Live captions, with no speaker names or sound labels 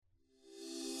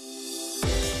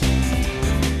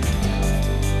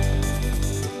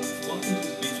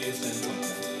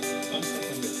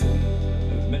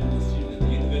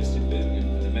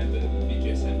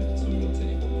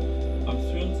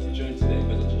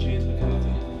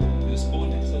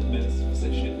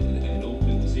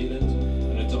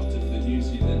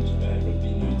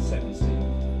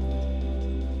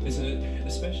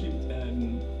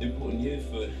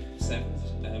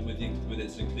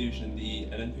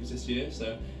Olympics this year, so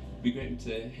it'd be great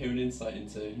to hear an insight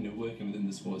into working within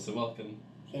the sport. So welcome.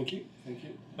 Thank you. Thank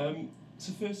you.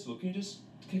 So first of all, can you just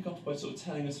kick off by sort of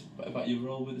telling us about your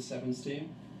role with the Sevens team?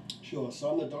 Sure.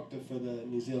 So I'm the doctor for the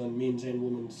New Zealand men's and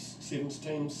women's Sevens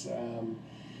teams.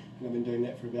 I've been doing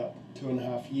that for about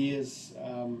 2.5 years.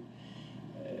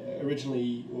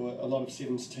 Originally, a lot of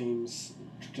Sevens teams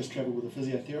just travelled with a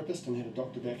physiotherapist and had a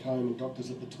doctor back home and doctors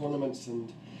at the tournaments,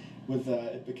 and with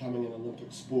it becoming an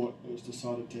Olympic sport, it was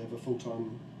decided to have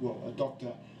a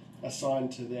doctor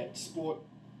assigned to that sport.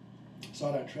 So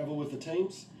I don't travel with the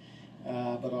teams,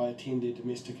 but I attend their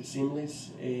domestic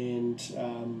assemblies and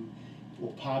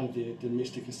part of their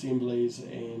domestic assemblies,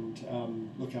 and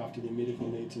look after their medical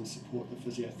needs and support the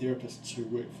physiotherapists who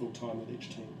work full time with each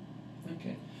team.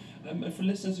 Okay. And for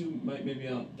listeners who maybe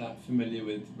aren't that familiar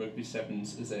with rugby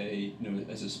sevens as a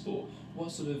as a sport,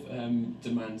 what sort of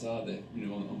demands are there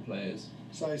on players?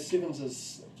 So sevens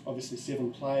is obviously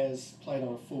 7 players played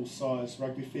on a full size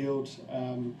rugby field.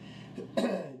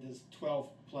 There's 12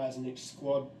 players in each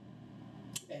squad,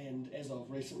 and as of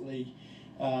recently,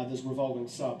 there's revolving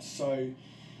subs. So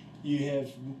you have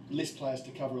less players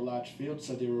to cover a large field,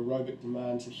 so their aerobic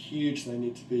demands are huge. They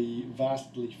need to be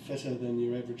vastly fitter than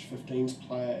your average 15s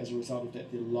player. As a result of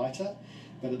that, they're lighter,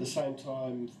 but at the same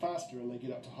time faster, and they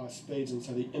get up to high speeds, and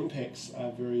so the impacts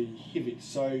are very heavy.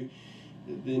 So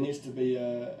there needs to be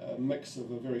a mix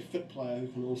of a very fit player who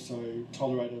can also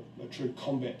tolerate a true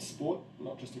combat sport,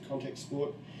 not just a contact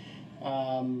sport.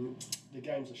 The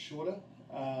games are shorter,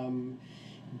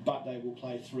 but they will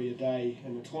play 3 a day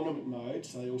in the tournament mode,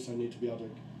 so they also need to be able to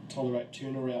tolerate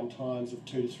turnaround times of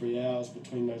 2 to 3 hours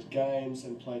between those games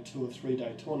and play 2 or 3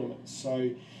 day tournaments. So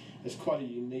it's quite a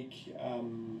unique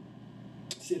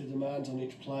set of demands on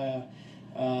each player.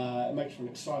 It makes for an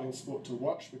exciting sport to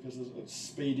watch because it's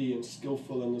speedy and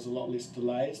skillful and there's a lot less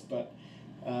delays, but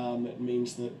it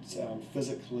means that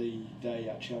physically they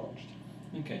are challenged.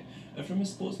 Okay, and from a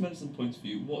sports medicine point of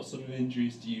view, what sort of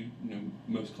injuries do you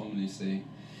most commonly see?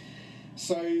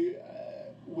 So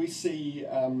we see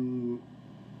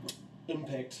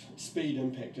speed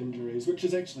impact injuries, which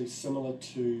is actually similar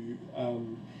to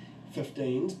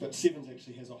 15s, but 7s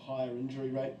actually has a higher injury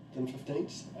rate than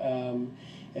 15s.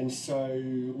 And so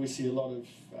we see a lot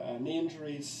of knee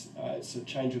injuries. It's a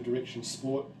change of direction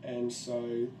sport, and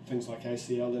so things like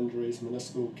ACL injuries,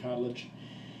 meniscal cartilage,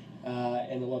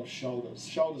 and a lot of shoulders.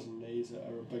 Shoulders and knees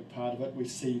are a big part of it. We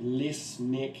see less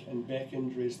neck and back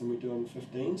injuries than we do in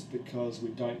 15s because we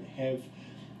don't have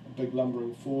big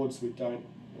lumbering forwards.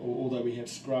 Although we have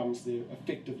scrums, they're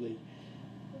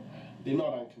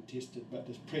not uncontested, but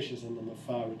the pressures in them are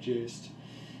far reduced.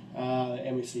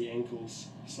 And we see ankles.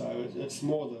 So it's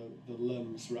more the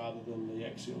limbs rather than the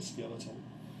axial skeleton.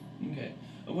 Okay.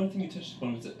 And one thing you touched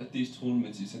upon was that at these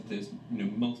tournaments you said there's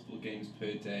multiple games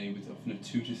per day with often a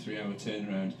 2 to 3 hour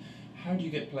turnaround. How do you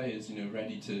get players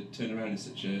ready to turn around in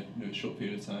such a short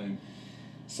period of time?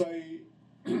 So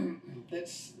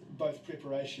that's both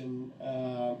preparation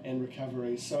and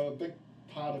recovery. So a big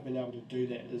part of being able to do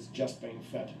that is just being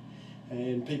fit.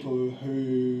 And people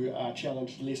who are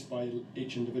challenged less by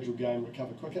each individual game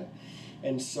recover quicker.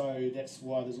 And so that's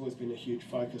why there's always been a huge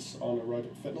focus on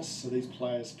aerobic fitness. So these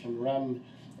players can run,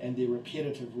 and their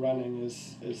repetitive running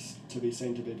is to be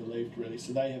seen to be believed, really.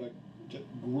 So they have a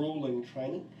grueling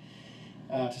training,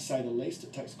 to say the least.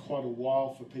 It takes quite a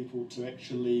while for people to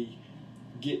actually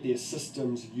get their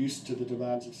systems used to the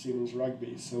demands of sevens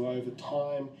rugby. So over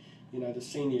time, the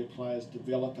senior players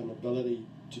develop an ability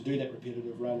to do that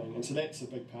repetitive running, and so that's a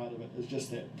big part of it, is just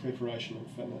that preparation and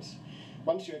fitness.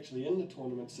 Once you're actually in the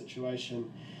tournament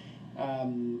situation,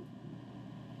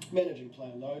 managing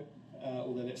player load,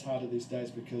 although that's harder these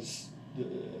days because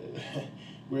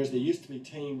whereas there used to be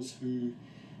teams who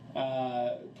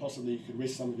possibly you could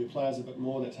rest some of your players a bit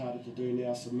more, that's harder to do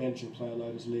now, so managing player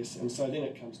load is less, and so then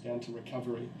it comes down to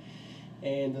recovery.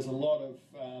 And there's a lot of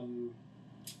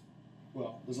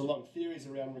theories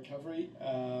around recovery.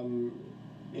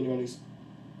 Anyone who's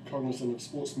cognizant of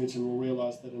sports medicine will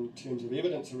realise that in terms of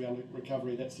evidence around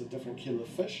recovery, that's a different kettle of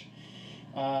fish.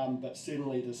 But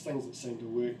certainly there's things that seem to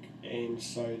work, and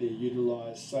so they're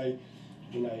utilised. So,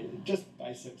 just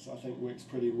basics I think works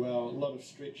pretty well. A lot of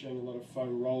stretching, a lot of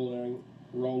foam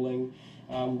rolling.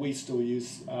 We still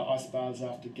use ice baths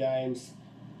after games,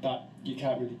 but you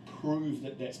can't really prove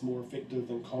that that's more effective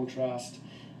than contrast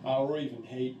or even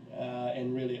heat,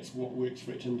 and really it's what works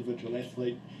for each individual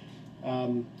athlete.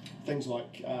 Things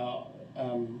like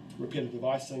repetitive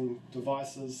icing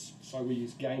devices, so we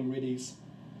use game readies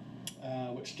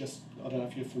which just, I don't know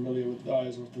if you're familiar with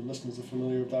those or if the listeners are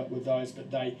familiar with those,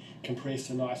 but they compress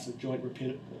and ice a joint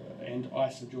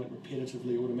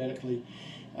repetitively automatically.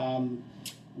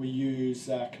 We use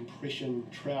compression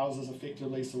trousers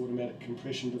effectively, so automatic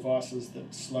compression devices that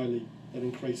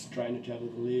increase drainage out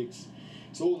of the legs.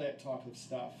 So all that type of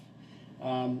stuff.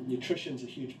 Nutrition's a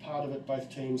huge part of it. Both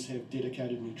teams have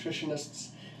dedicated nutritionists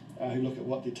who look at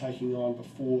what they're taking on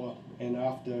before and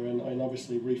after, and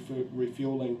obviously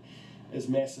refueling is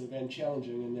massive and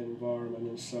challenging in that environment,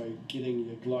 and so getting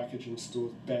your glycogen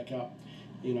stores back up,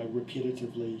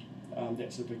 repetitively,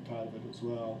 that's a big part of it as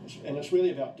well. And it's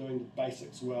really about doing the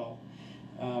basics well,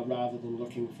 rather than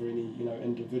looking for any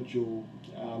individual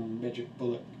magic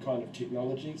bullet kind of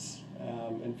technologies.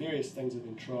 And various things have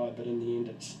been tried, but in the end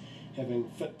it's having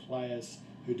fit players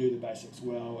who do the basics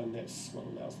well, and that's what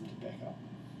allows them to back up.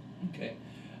 Okay.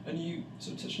 And you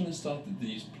sort of touched on the start that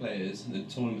these players and the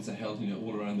tournaments are held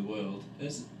all around the world.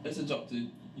 As a doctor,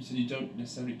 you said you don't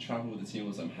necessarily travel with the team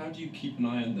all the time. How do you keep an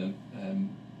eye on them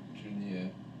during the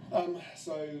year?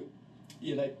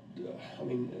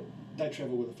 They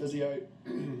travel with a physio,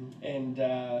 and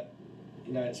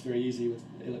it's very easy with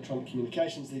electronic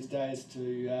communications these days for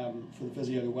the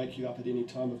physio to wake you up at any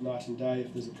time of night and day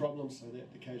if there's a problem, so that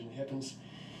occasionally happens.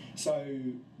 So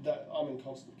I'm in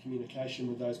constant communication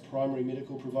with those primary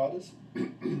medical providers,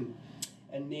 and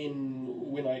then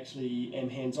when I actually am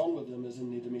hands-on with them is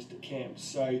in their domestic camps.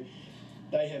 So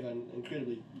they have an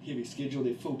incredibly heavy schedule.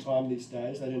 They're full-time these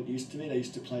days. They didn't used to be. They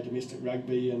used to play domestic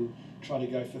rugby and try to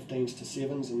go 15s to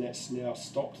 7s, and that's now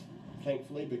stopped,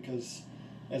 thankfully, because,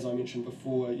 as I mentioned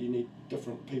before, you need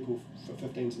different people for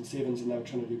 15s and 7s, and they were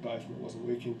trying to do both and it wasn't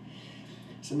working.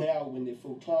 So now when they're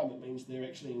full-time, it means they're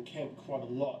actually in camp quite a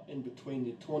lot in between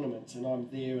their tournaments, and I'm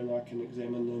there and I can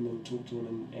examine them and talk to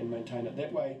them and maintain it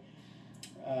that way.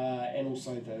 And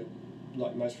also,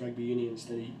 like most rugby unions,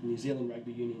 the New Zealand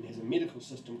Rugby Union has a medical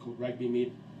system called Rugby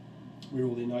Med, where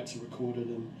all their notes are recorded,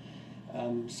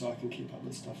 and so I can keep up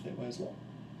with stuff that way as well.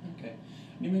 Okay.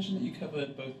 And you mentioned that you cover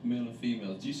both male and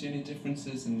female. Do you see any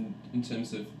differences in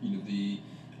terms of the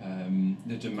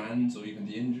demands or even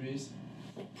the injuries?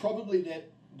 Probably that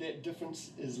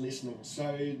difference is lessening.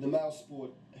 So the male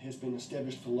sport has been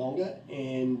established for longer,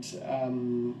 and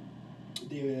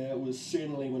there was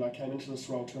certainly, when I came into this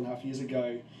role 2.5 years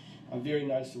ago, a very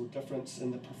noticeable difference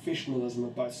in the professionalism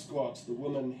of both squads. The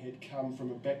women had come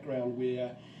from a background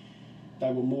where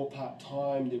they were more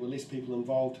part-time, there were less people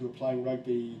involved who were playing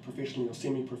rugby professionally or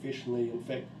semi-professionally. In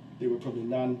fact, there were probably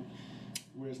none.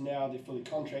 Whereas now they're fully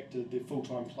contracted, they're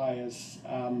full-time players,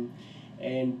 and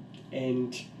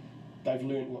they've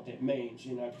learned what that means.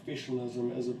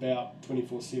 Professionalism is about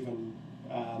 24/7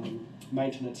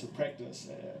 maintenance of practice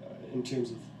in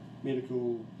terms of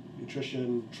medical,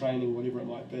 nutrition, training, whatever it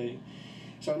might be.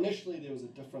 So initially there was a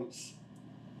difference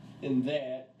in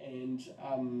that, and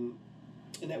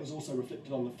that was also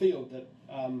reflected on the field, that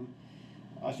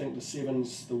I think the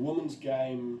sevens, the women's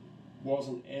game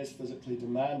wasn't as physically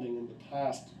demanding in the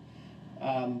past,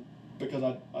 because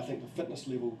I think the fitness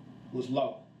level was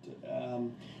lower.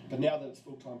 But now that it's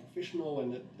full-time professional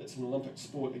and it's an Olympic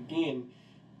sport again,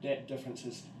 that difference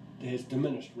has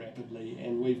diminished rapidly,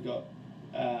 and we've got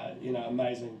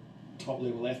amazing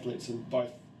top-level athletes in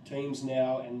both teams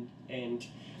now, and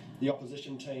the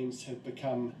opposition teams have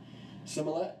become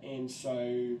similar, and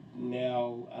so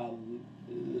now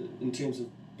in terms of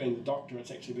being the doctor,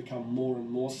 it's actually become more and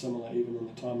more similar even in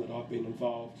the time that I've been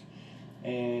involved.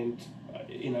 And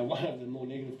one of the more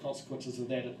negative consequences of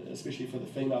that, especially for the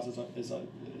females, is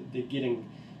they're getting,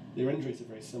 their injuries are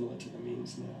very similar to the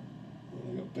men's now.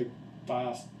 They've got big,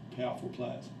 fast, powerful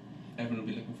players. Everyone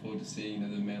will be looking forward to seeing the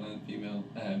male and female,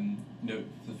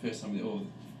 for the first time, or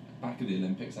back at the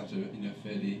Olympics after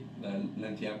fairly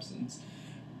lengthy absence.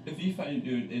 Have you found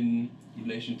in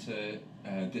relation to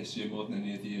this year more than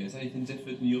any other year, has anything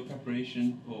differed in your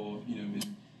preparation, or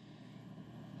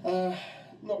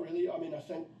Not really. I mean, I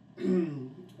think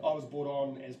I was brought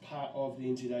on as part of the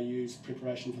NZAU's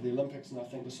preparation for the Olympics, and I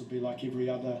think this would be like every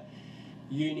other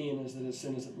union, is that as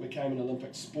soon as it became an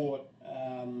Olympic sport,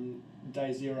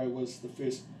 day zero was the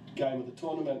first game of the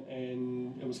tournament,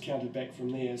 and it was counted back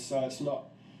from there. So it's not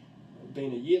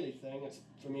been a yearly thing.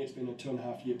 For me, it's been a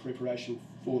 2.5 year preparation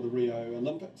for the Rio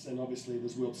Olympics, and obviously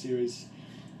there's World Series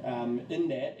in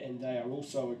that, and they are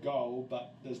also a goal,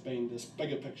 but there's been this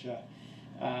bigger picture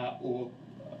or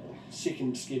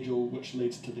second schedule which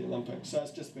leads to the Olympics. So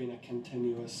it's just been a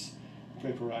continuous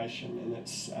preparation, and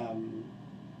it's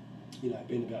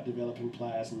been about developing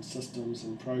players and systems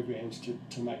and programs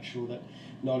to make sure that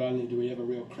not only do we have a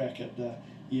real crack at the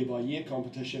year-by-year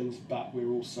competitions, but we're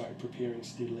also preparing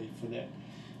steadily for that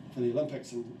for the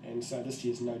Olympics, and so this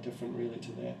year's no different really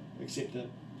to that, except that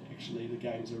actually the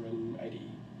games are in 80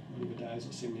 whatever days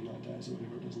or 79 days or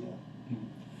whatever it is now.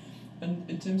 And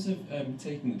in terms of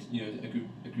taking a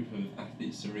group of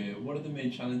athletes to Rio, what are the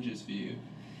main challenges for you?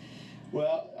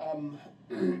 Well,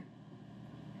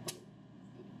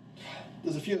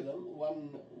 there's a few of them.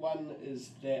 One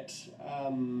is that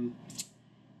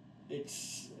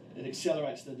it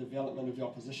accelerates the development of the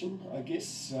opposition, I guess.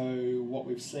 So what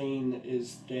we've seen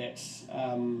is that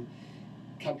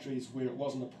countries where it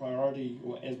wasn't a priority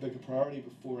or as big a priority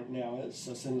before, it now is.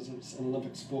 So since it's an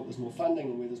Olympic sport, there's more funding,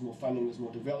 and where there's more funding, there's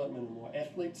more development and more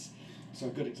athletes. So a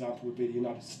good example would be the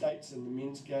United States in the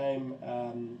men's game,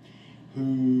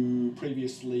 who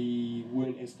previously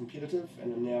weren't as competitive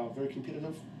and are now very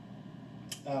competitive.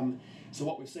 So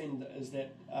what we've seen is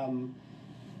that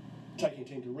taking a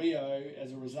team to Rio,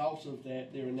 as a result of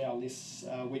that, there are now less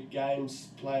weak games,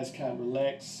 players can't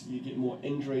relax, you get more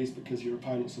injuries because your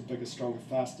opponents are bigger, stronger,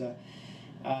 faster,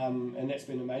 and that's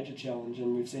been a major challenge,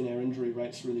 and we've seen our injury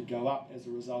rates really go up as a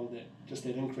result of that, just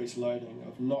that increased loading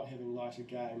of not having lighter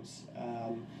games,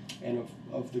 and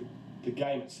of the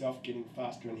game itself getting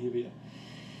faster and heavier.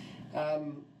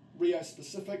 Rio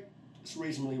specific, it's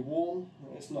reasonably warm.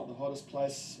 It's not the hottest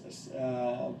place,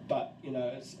 but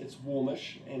it's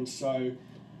warmish, and so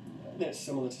that's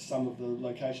similar to some of the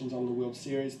locations on the World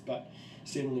Series. But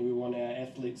certainly, we want our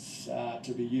athletes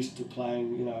to be used to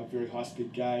playing, a very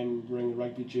high-speed game, wearing a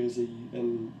rugby jersey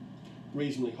in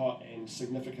reasonably hot and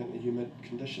significantly humid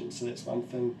conditions. So that's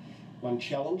one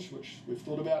challenge which we've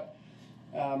thought about.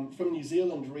 From New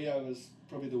Zealand, Rio is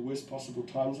probably the worst possible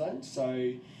time zone.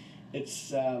 So it's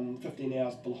 15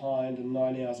 hours behind and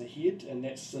 9 hours ahead, and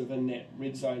that's sort of in that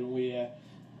red zone where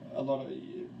a lot of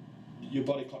your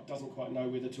body clock doesn't quite know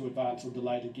whether to advance or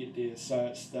delay to get there. So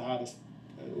it's the hardest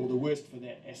or the worst for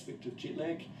that aspect of jet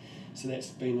lag. So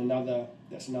that's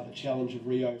another challenge of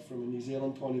Rio from a New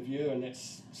Zealand point of view, and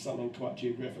that's something quite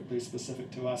geographically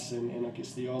specific to us and I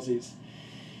guess the Aussies.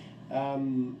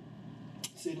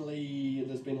 Certainly,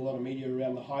 there's been a lot of media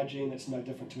around the hygiene. That's no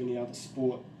different to any other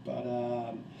sport, but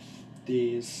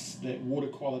there's that water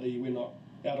quality. We're not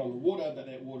out on the water, but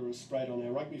that water is sprayed on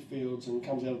our rugby fields and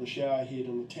comes out of the shower head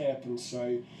and the tap, and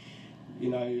so,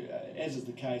 as is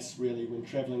the case really when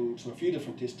travelling to a few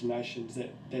different destinations,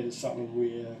 that is something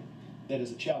where that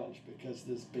is a challenge, because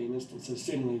there's been instances,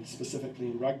 certainly specifically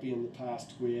in rugby in the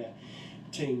past, where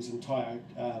teams' entire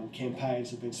campaigns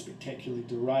have been spectacularly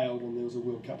derailed, and there was a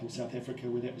World Cup in South Africa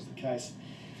where that was the case.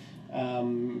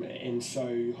 And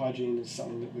so hygiene is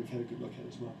something that we've had a good look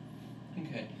at as well.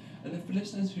 Okay, and then for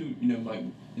listeners who might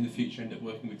in the future end up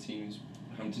working with teams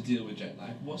having to deal with jet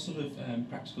lag, what sort of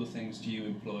practical things do you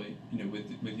employ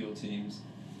with your teams?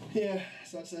 Yeah,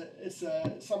 so it's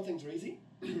some things are easy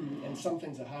and some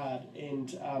things are hard,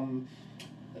 and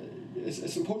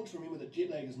it's important to remember that jet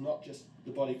lag is not just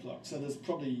the body clock. So there's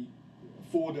probably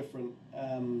 4 different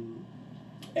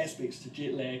aspects to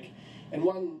jet lag, and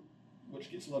one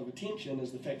which gets a lot of attention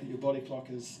is the fact that your body clock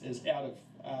is out of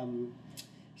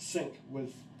sync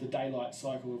with the daylight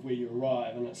cycle of where you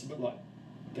arrive, and it's a bit like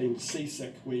being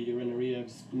seasick, where your inner ear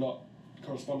is not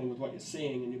corresponding with what you're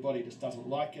seeing and your body just doesn't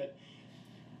like it.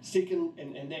 Second,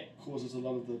 and that causes a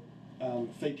lot of the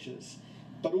features,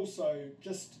 but also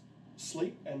just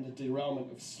sleep and the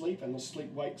derailment of sleep and the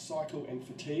sleep-wake cycle and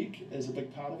fatigue is a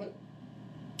big part of it.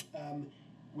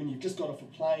 When you've just got off a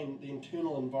plane, the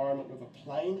internal environment of a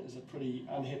plane is a pretty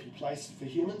unhappy place for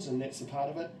humans, and that's a part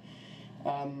of it.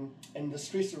 And the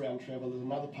stress around travel is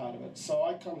another part of it. So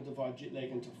I kind of divide jet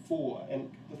lag into 4,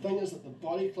 and the thing is that the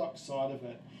body clock side of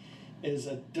it is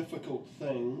a difficult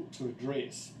thing to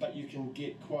address, but you can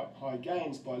get quite high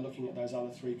gains by looking at those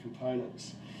other 3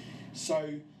 components.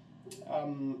 So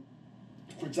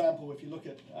for example, if you look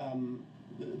at,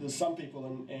 there's some people,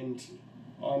 and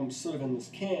I'm sort of in this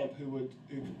camp, who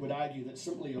would argue that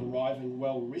simply arriving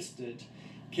well rested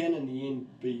can in the end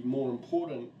be more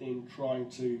important than trying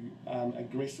to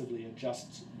aggressively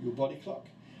adjust your body clock.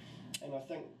 And I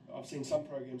think I've seen some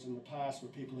programs in the past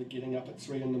where people are getting up at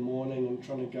 3 in the morning and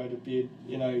trying to go to bed,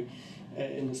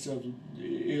 in the sort of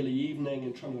early evening,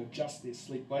 and trying to adjust their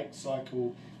sleep-wake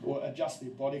cycle or adjust their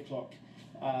body clock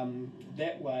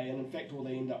that way, and in fact all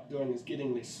they end up doing is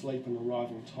getting less sleep and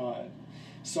arriving tired.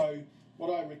 So what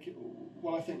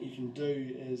I think you can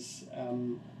do is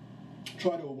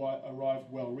try to arrive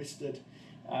well rested,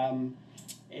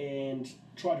 and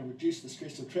try to reduce the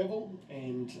stress of travel.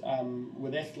 And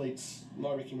with athletes,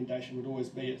 my recommendation would always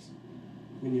be,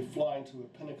 when you're flying to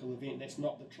a pinnacle event, that's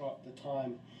not the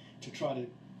time to try to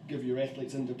give your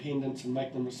athletes independence and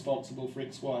make them responsible for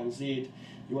X, Y and Z.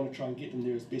 You want to try and get them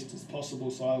there as best as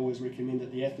possible, so I always recommend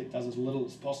that the athlete does as little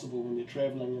as possible when they're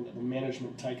travelling and that the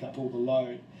management take up all the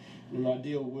load. In an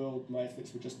ideal world, my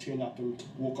athletes would just turn up and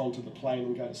walk onto the plane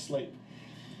and go to sleep.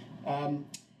 And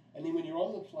then when you're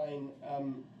on the plane,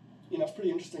 it's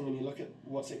pretty interesting when you look at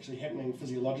what's actually happening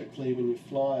physiologically when you're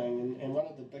flying, and one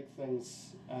of the big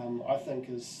things I think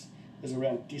is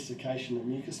around desiccation of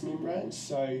mucous membranes.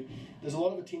 So there's a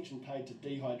lot of attention paid to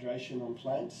dehydration on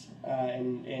planes,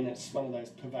 and it's one of those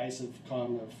pervasive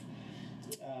kind of,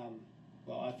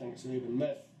 I think it's an urban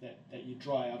myth that you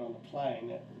dry out on a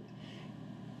plane.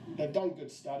 They've done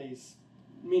good studies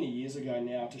many years ago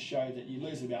now to show that you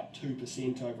lose about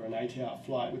 2% over an 8-hour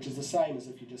flight, which is the same as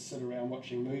if you just sit around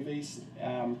watching movies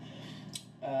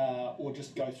or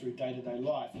just go through day-to-day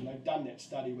life. And they've done that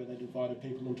study where they divided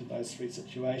people into those three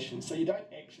situations. So you don't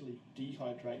actually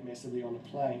dehydrate massively on a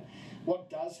plane. What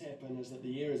does happen is that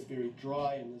the air is very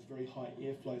dry and there's very high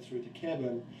airflow through the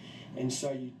cabin, and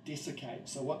so you desiccate.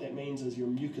 So what that means is your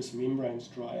mucous membranes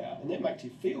dry out, and that makes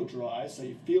you feel dry, so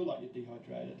you feel like you're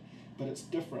dehydrated, but it's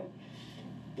different.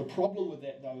 The problem with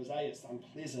that though is it's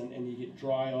unpleasant and you get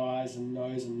dry eyes and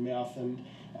nose and mouth, and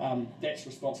that's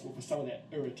responsible for some of that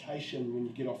irritation when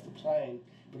you get off the plane,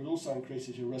 but it also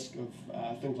increases your risk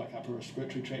of things like upper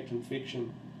respiratory tract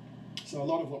infection. So a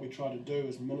lot of what we try to do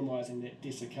is minimising that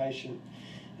desiccation,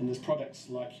 and there's products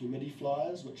like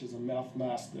humidifiers, which is a mouth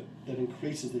mask that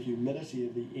increases the humidity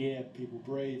of the air people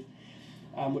breathe,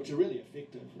 which are really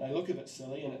effective. They look a bit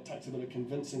silly and it takes a bit of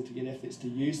convincing to get athletes to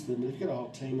use them, but if you've got a whole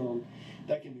team on,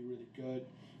 they can be really good.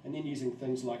 And then using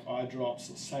things like eye drops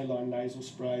or saline nasal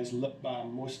sprays, lip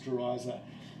balm, moisturiser,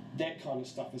 that kind of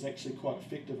stuff is actually quite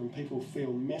effective, and people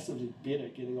feel massively better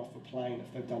getting off a plane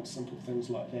if they've done simple things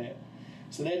like that.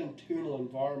 So that internal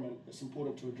environment, it's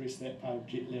important to address that part of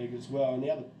jet lag as well. And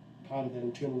the other part of that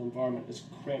internal environment is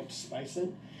cramped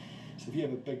spacing. So if you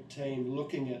have a big team,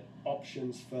 looking at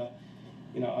options for,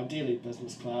 ideally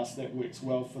business class, that works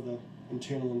well for the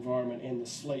internal environment and the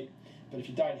sleep. But if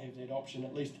you don't have that option,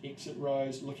 at least exit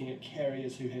rows, looking at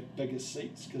carriers who have bigger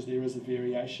seats, because there is a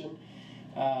variation,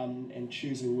 and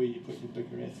choosing where you put your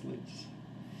bigger athletes.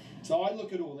 So I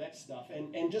look at all that stuff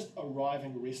and just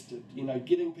arriving rested,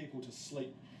 getting people to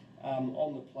sleep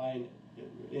on the plane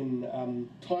in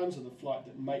times of the flight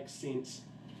that make sense,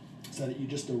 so that you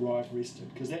just arrive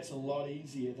rested, because that's a lot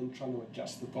easier than trying to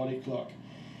adjust the body clock,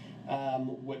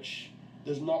 which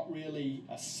there's not really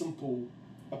a simple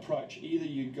approach. Either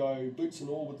you go boots and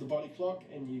all with the body clock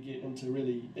and you get into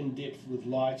really in-depth with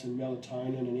light and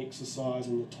melatonin and exercise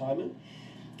and the timing,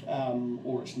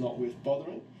 or it's not worth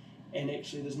bothering. And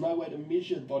actually there's no way to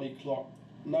measure the body clock.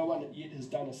 No one yet has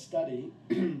done a study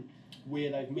where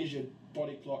they've measured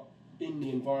body clock in the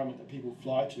environment that people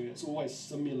fly to. It's always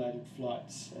simulated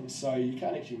flights, and so you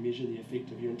can't actually measure the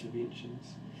effect of your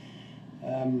interventions.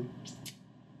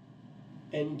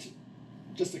 And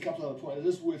just a couple of other points. It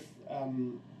is worth,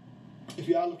 if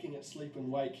you are looking at sleep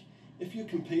and wake, if you're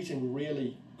competing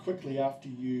really quickly after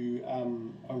you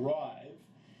arrive,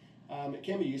 it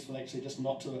can be useful actually just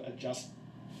not to adjust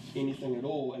anything at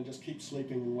all and just keep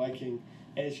sleeping and waking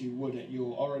as you would at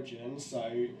your origin,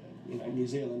 so New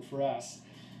Zealand for us,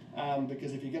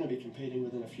 because if you're going to be competing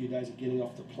within a few days of getting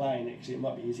off the plane, actually it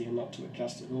might be easier not to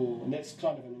adjust at all, and that's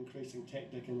kind of an increasing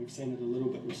tactic, and we've seen it a little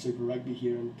bit with Super Rugby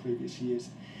here in previous years.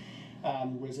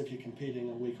 Whereas if you're competing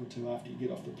a week or two after you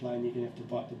get off the plane, you're going to have to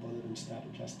bite the bullet and start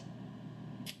adjusting.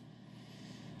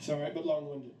 Sorry, a bit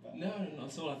long-winded. But No,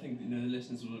 not at all. I think the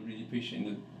listeners will really appreciate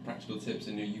the practical tips,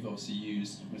 and you've obviously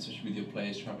used, especially with your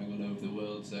players travelling all over the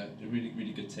world, so they're really,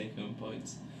 really good take-home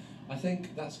points. I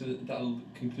think that'll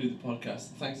conclude the podcast.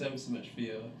 Thanks ever so much for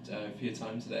your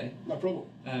time today. No problem.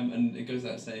 And it goes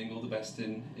without saying, all the best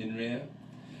in Rio.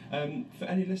 For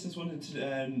any listeners wanting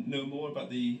to know more about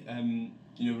the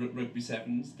Rugby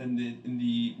Sevens, then in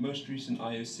the most recent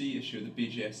IOC issue of the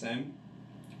BJSM,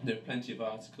 there are plenty of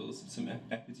articles, some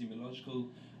epidemiological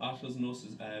articles, and also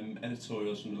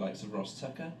editorials from the likes of Ross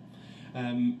Tucker.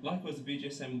 Likewise, the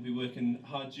BJSM will be working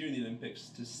hard during the Olympics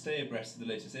to stay abreast of the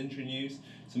latest injury news,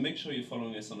 so make sure you're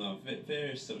following us on our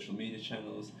various social media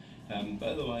channels. But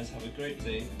otherwise, have a great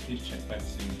day, and please check back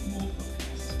soon for more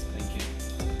podcasts. Thank you.